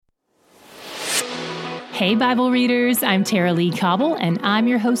Hey, Bible readers, I'm Tara Lee Cobble, and I'm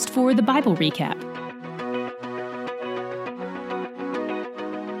your host for the Bible Recap.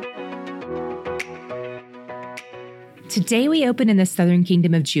 Today we open in the southern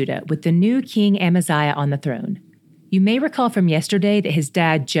kingdom of Judah with the new king Amaziah on the throne. You may recall from yesterday that his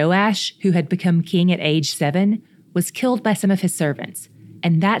dad Joash, who had become king at age 7, was killed by some of his servants,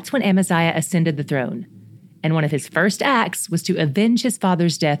 and that's when Amaziah ascended the throne. And one of his first acts was to avenge his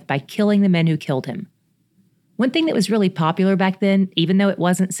father's death by killing the men who killed him. One thing that was really popular back then, even though it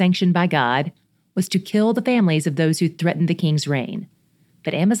wasn't sanctioned by God, was to kill the families of those who threatened the king's reign.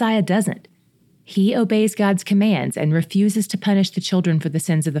 But Amaziah doesn't. He obeys God's commands and refuses to punish the children for the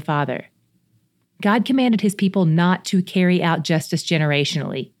sins of the father. God commanded his people not to carry out justice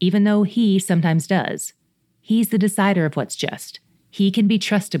generationally, even though he sometimes does. He's the decider of what's just. He can be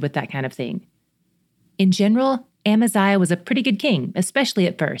trusted with that kind of thing. In general, Amaziah was a pretty good king, especially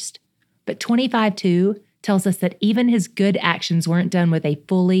at first. But 25:2 tells us that even his good actions weren't done with a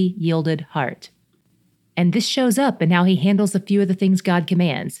fully yielded heart. And this shows up in how he handles a few of the things God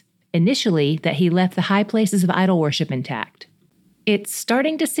commands. Initially, that he left the high places of idol worship intact. It's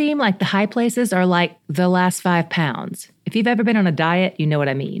starting to seem like the high places are like the last 5 pounds. If you've ever been on a diet, you know what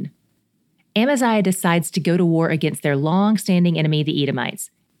I mean. Amaziah decides to go to war against their long-standing enemy, the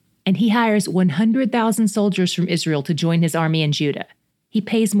Edomites, and he hires 100,000 soldiers from Israel to join his army in Judah. He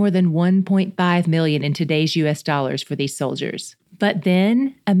pays more than $1.5 million in today's US dollars for these soldiers. But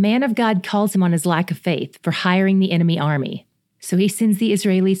then, a man of God calls him on his lack of faith for hiring the enemy army. So he sends the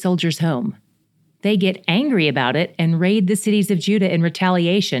Israeli soldiers home. They get angry about it and raid the cities of Judah in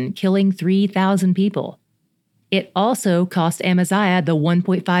retaliation, killing 3,000 people. It also cost Amaziah the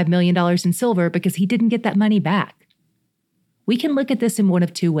 $1.5 million in silver because he didn't get that money back. We can look at this in one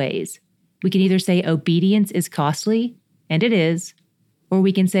of two ways. We can either say obedience is costly, and it is, or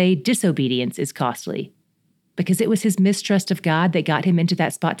we can say disobedience is costly, because it was his mistrust of God that got him into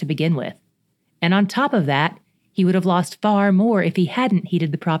that spot to begin with. And on top of that, he would have lost far more if he hadn't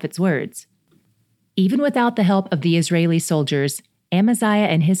heeded the prophet's words. Even without the help of the Israeli soldiers, Amaziah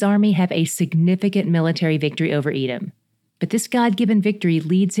and his army have a significant military victory over Edom. But this God-given victory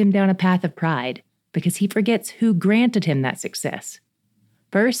leads him down a path of pride, because he forgets who granted him that success.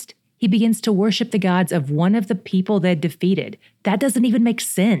 First, he begins to worship the gods of one of the people they'd defeated. That doesn't even make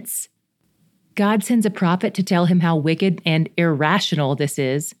sense. God sends a prophet to tell him how wicked and irrational this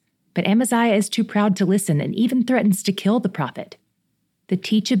is, but Amaziah is too proud to listen and even threatens to kill the prophet. The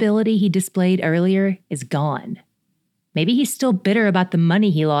teachability he displayed earlier is gone. Maybe he's still bitter about the money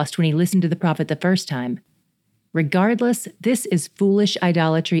he lost when he listened to the prophet the first time. Regardless, this is foolish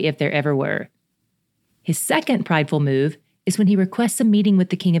idolatry if there ever were. His second prideful move is when he requests a meeting with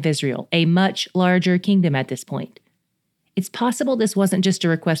the king of Israel, a much larger kingdom at this point. It's possible this wasn't just a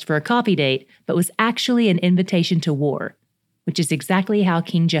request for a coffee date, but was actually an invitation to war, which is exactly how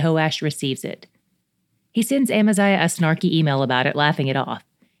King Jehoash receives it. He sends Amaziah a snarky email about it, laughing it off.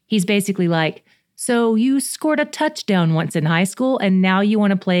 He's basically like, "So you scored a touchdown once in high school, and now you want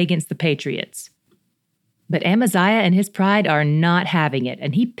to play against the Patriots." But Amaziah and his pride are not having it,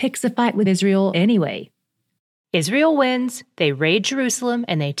 and he picks a fight with Israel anyway. Israel wins, they raid Jerusalem,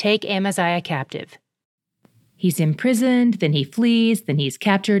 and they take Amaziah captive. He's imprisoned, then he flees, then he's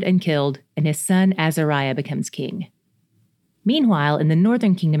captured and killed, and his son Azariah becomes king. Meanwhile, in the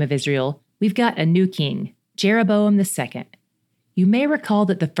northern kingdom of Israel, we've got a new king, Jeroboam II. You may recall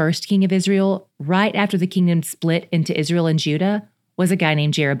that the first king of Israel, right after the kingdom split into Israel and Judah, was a guy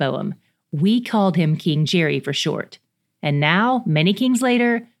named Jeroboam. We called him King Jerry for short. And now, many kings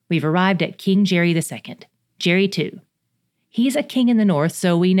later, we've arrived at King Jerry II. Jerry II. He's a king in the north,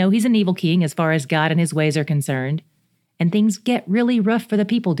 so we know he's an evil king as far as God and his ways are concerned. And things get really rough for the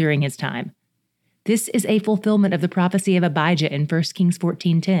people during his time. This is a fulfillment of the prophecy of Abijah in 1 Kings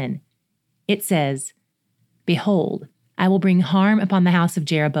 14:10. It says, "Behold, I will bring harm upon the house of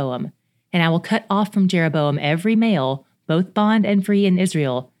Jeroboam, and I will cut off from Jeroboam every male, both bond and free in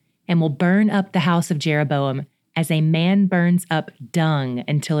Israel, and will burn up the house of Jeroboam as a man burns up dung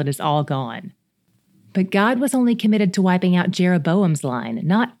until it is all gone." But God was only committed to wiping out Jeroboam's line,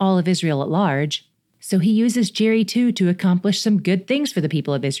 not all of Israel at large. So he uses Jerry II to accomplish some good things for the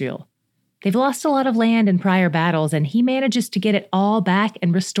people of Israel. They've lost a lot of land in prior battles, and he manages to get it all back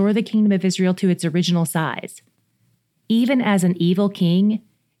and restore the kingdom of Israel to its original size. Even as an evil king,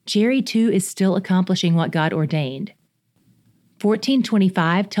 Jerry II is still accomplishing what God ordained.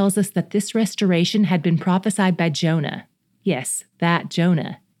 14:25 tells us that this restoration had been prophesied by Jonah. Yes, that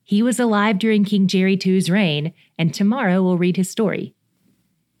Jonah. He was alive during King Jerry II's reign, and tomorrow we'll read his story.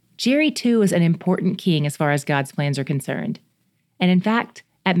 Jerry II was an important king as far as God's plans are concerned. And in fact,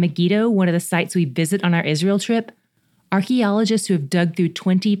 At Megiddo, one of the sites we visit on our Israel trip, archaeologists who have dug through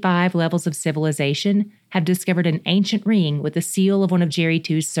 25 levels of civilization have discovered an ancient ring with the seal of one of Jerry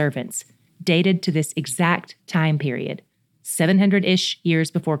II's servants, dated to this exact time period, 700-ish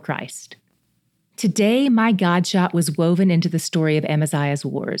years before Christ. Today, my God shot was woven into the story of Amaziah's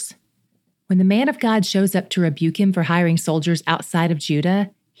wars. When the man of God shows up to rebuke him for hiring soldiers outside of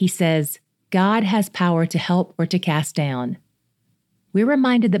Judah, he says, God has power to help or to cast down. We're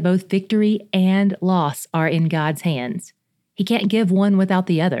reminded that both victory and loss are in God's hands. He can't give one without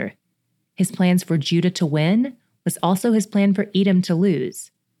the other. His plans for Judah to win was also his plan for Edom to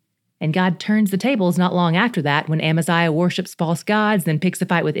lose. And God turns the tables not long after that when Amaziah worships false gods, then picks a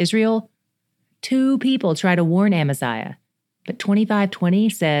fight with Israel. 2 people try to warn Amaziah, but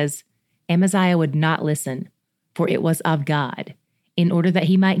 25:20 says, Amaziah would not listen, for it was of God, in order that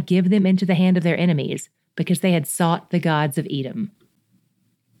he might give them into the hand of their enemies, because they had sought the gods of Edom.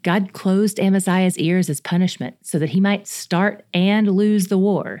 God closed Amaziah's ears as punishment so that he might start and lose the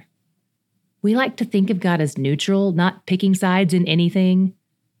war. We like to think of God as neutral, not picking sides in anything,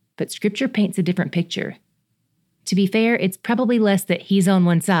 but Scripture paints a different picture. To be fair, it's probably less that he's on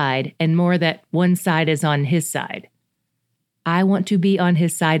one side and more that one side is on his side. I want to be on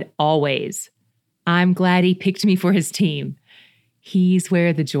his side always. I'm glad he picked me for his team. He's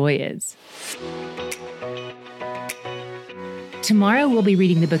where the joy is. Tomorrow we'll be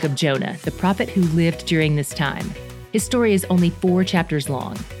reading the book of Jonah, the prophet who lived during this time. His story is only 4 chapters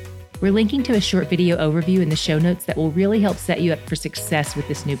long. We're linking to a short video overview in the show notes that will really help set you up for success with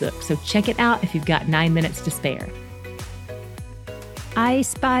this new book, so check it out if you've got 9 minutes to spare. I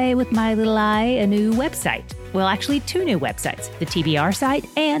spy with my little eye a new website. Well, actually 2 new websites, the TBR site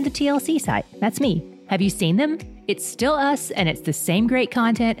and the TLC site. That's me. Have you seen them? It's still us and it's the same great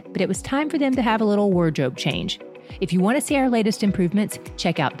content, but it was time for them to have a little wardrobe change. If you want to see our latest improvements,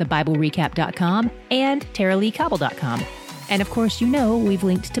 check out thebiblerecap.com and taraleecobble.com. And of course, you know we've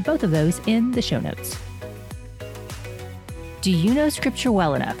linked to both of those in the show notes. Do you know Scripture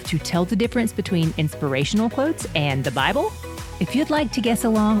well enough to tell the difference between inspirational quotes and the Bible? If you'd like to guess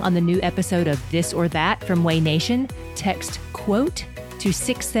along on the new episode of This or That from Way Nation, text QUOTE to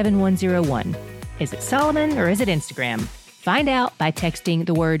 67101. Is it Solomon or is it Instagram? Find out by texting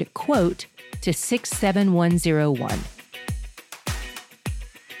the word QUOTE to 67101.